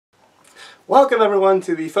Welcome everyone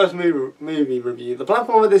to the first movie review. The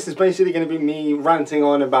platform of this is basically going to be me ranting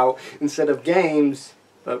on about, instead of games,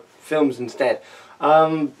 but films instead.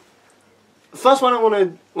 First one I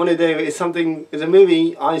want to do is a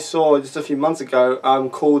movie I saw just a few months ago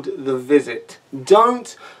called The Visit.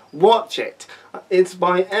 Don't watch it. It's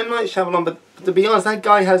by M. Night Shyamalan, but to be honest, that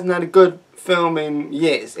guy hasn't had a good film in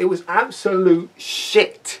years. It was absolute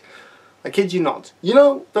shit. I kid you not. You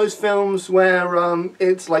know those films where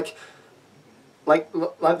it's like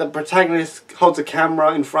the protagonist holds a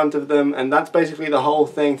camera in front of them, and that's basically the whole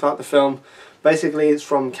thing throughout the film. Basically, it's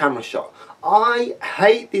from camera shot. I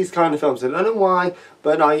hate these kind of films. I don't know why,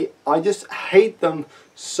 but I just hate them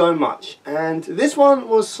so much. And this one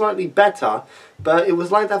was slightly better, but it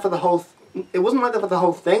was like that for the whole. It wasn't like that for the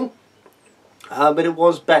whole thing, but it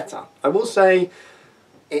was better. I will say,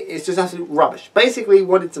 it's just absolute rubbish. Basically,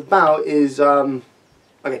 what it's about is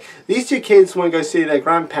okay. These two kids want to go see their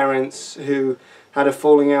grandparents who had a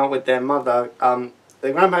falling out with their mother.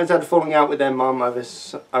 Their grandparents had a falling out with their mum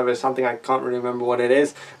over something, I can't really remember what it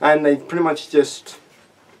is, and they pretty much just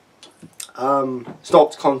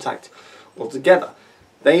stopped contact altogether.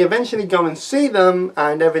 They eventually go and see them,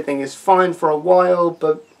 and everything is fine for a while,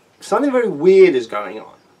 but something very weird is going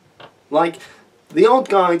on. Like, the old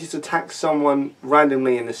guy just attacks someone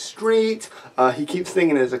randomly in the street. He keeps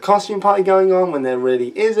thinking there's a costume party going on when there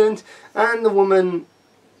really isn't. And the woman,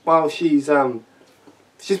 well, she's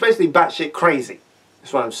basically batshit crazy.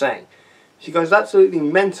 That's what I'm saying. She goes absolutely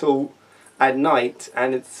mental at night,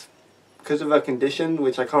 and it's because of her condition,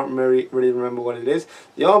 which I can't really remember what it is.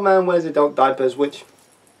 The old man wears adult diapers, which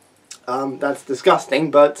that's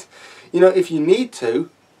disgusting. But you know, if you need to,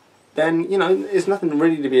 then, you know, it's nothing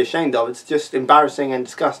really to be ashamed of. It's just embarrassing and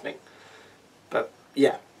disgusting. But,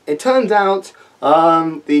 yeah. It turns out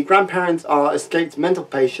the grandparents are escaped mental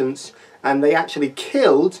patients, and they actually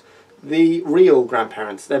killed the real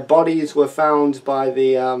grandparents. Their bodies were found by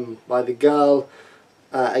the girl.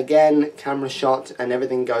 Again, camera shot, and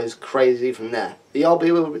everything goes crazy from there.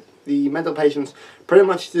 The mental patients pretty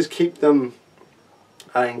much just keep them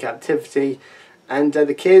in captivity, and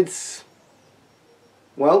the kids,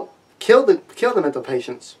 well, kill the mental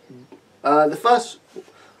patients. The first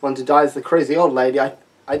one to die is the crazy old lady.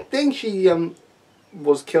 I think she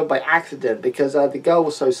was killed by accident, because the girl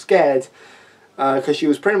was so scared because she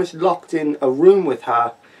was pretty much locked in a room with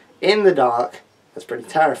her in the dark. That's pretty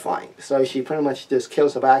terrifying. So she pretty much just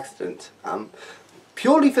kills her by accident,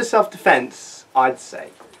 purely for self-defense, I'd say.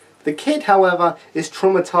 The kid, however, is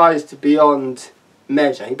traumatized beyond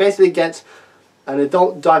measure. He basically gets an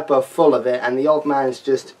adult diaper full of it, and the old man is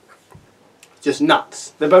just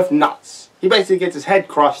nuts. They're both nuts. He basically gets his head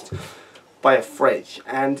crushed by a fridge.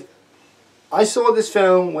 And I saw this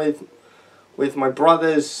film with my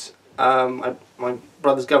brothers, my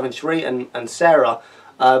brother's girlfriend Cherie and Sarah,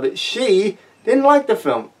 but she didn't like the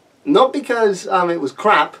film. Not because it was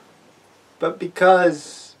crap, but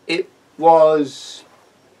because it was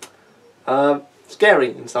scary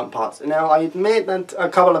in some parts. Now, I admit that a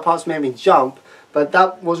couple of parts made me jump, but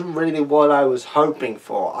that wasn't really what I was hoping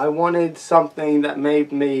for. I wanted something that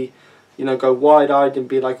made me, you know, go wide-eyed and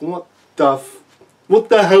be like, what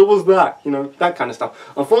the hell was that? You know, that kind of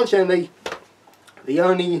stuff. Unfortunately, the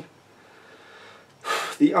only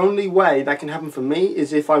way that can happen for me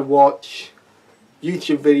is if I watch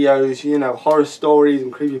YouTube videos, you know, horror stories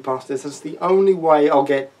and creepypastas. That's the only way I'll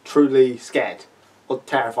get truly scared or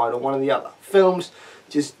terrified, or one or the other. Films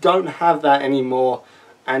just don't have that anymore.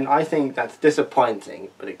 And I think that's disappointing,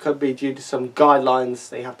 but it could be due to some guidelines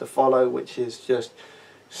they have to follow, which is just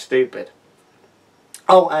stupid.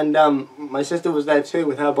 Oh, and my sister was there too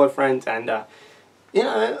with her boyfriend, and you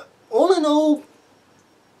know, all in all,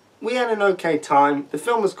 we had an okay time. The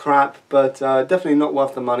film was crap, but definitely not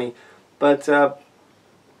worth the money. But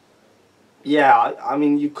yeah, I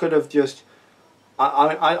mean, you could have just.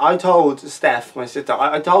 I told Steph, my sister,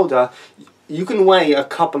 I told her, you can wait a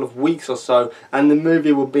couple of weeks or so and the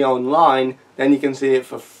movie will be online, then you can see it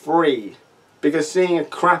for free. Because seeing a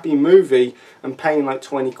crappy movie and paying like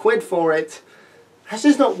 20 quid for it, that's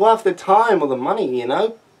just not worth the time or the money, you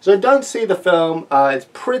know? So don't see the film, it's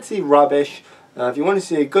pretty rubbish. If you want to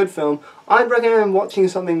see a good film, I'd recommend watching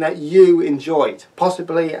something that you enjoyed.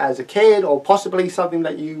 Possibly as a kid, or possibly something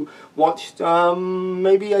that you watched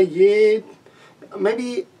maybe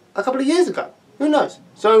a couple of years ago. Who knows?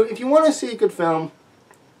 So if you want to see a good film,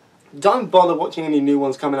 don't bother watching any new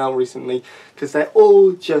ones coming out recently, because they're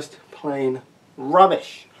all just plain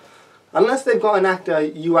rubbish. Unless they've got an actor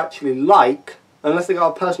you actually like, unless they've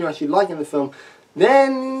got a person you actually like in the film,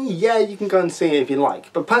 then yeah, you can go and see it if you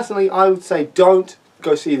like. But personally, I would say don't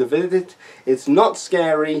go see The Visit. It's not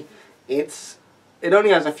scary. it only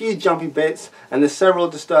has a few jumpy bits, and there's several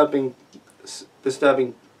disturbing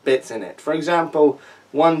bits in it. For example,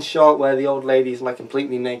 one shot where the old lady is like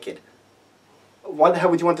completely naked. Why the hell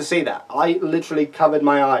would you want to see that? I literally covered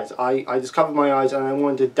my eyes. I just covered my eyes and I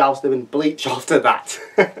wanted to douse them in bleach after that.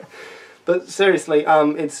 But seriously,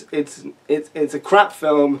 it's a crap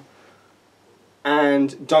film,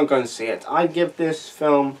 and don't go and see it. I give this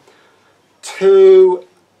film 2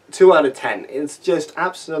 out of 10. It's just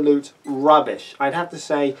absolute rubbish. I'd have to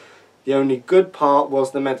say the only good part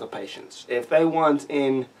was the mental patients. If they weren't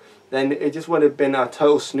in, then it just would have been a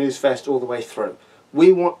total snooze fest all the way through.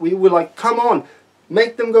 We were like, come on,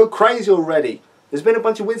 make them go crazy already. There's been a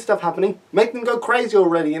bunch of weird stuff happening. Make them go crazy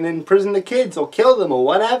already and imprison the kids or kill them or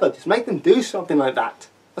whatever. Just make them do something like that.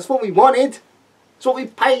 That's what we wanted. That's what we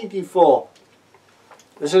paid you for.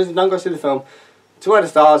 So don't go see the film. 2 out of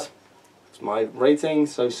stars. It's my rating.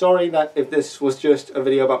 So sorry that if this was just a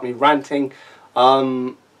video about me ranting.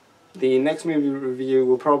 The next movie review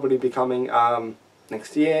will probably be coming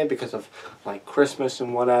next year because of like Christmas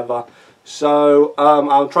and whatever. So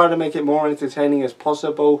I'll try to make it more entertaining as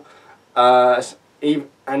possible. And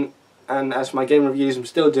as my game reviews, I'm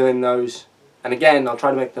still doing those. And again, I'll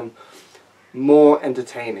try to make them more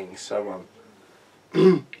entertaining. So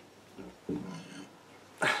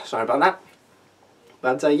sorry about that.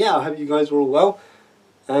 But yeah, I hope you guys are all well.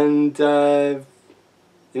 And you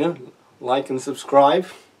know, like and subscribe.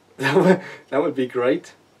 That would be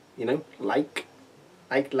great. You know, like.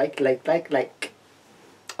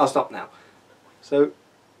 I'll stop now. So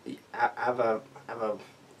have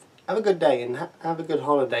a good day and have a good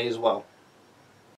holiday as well.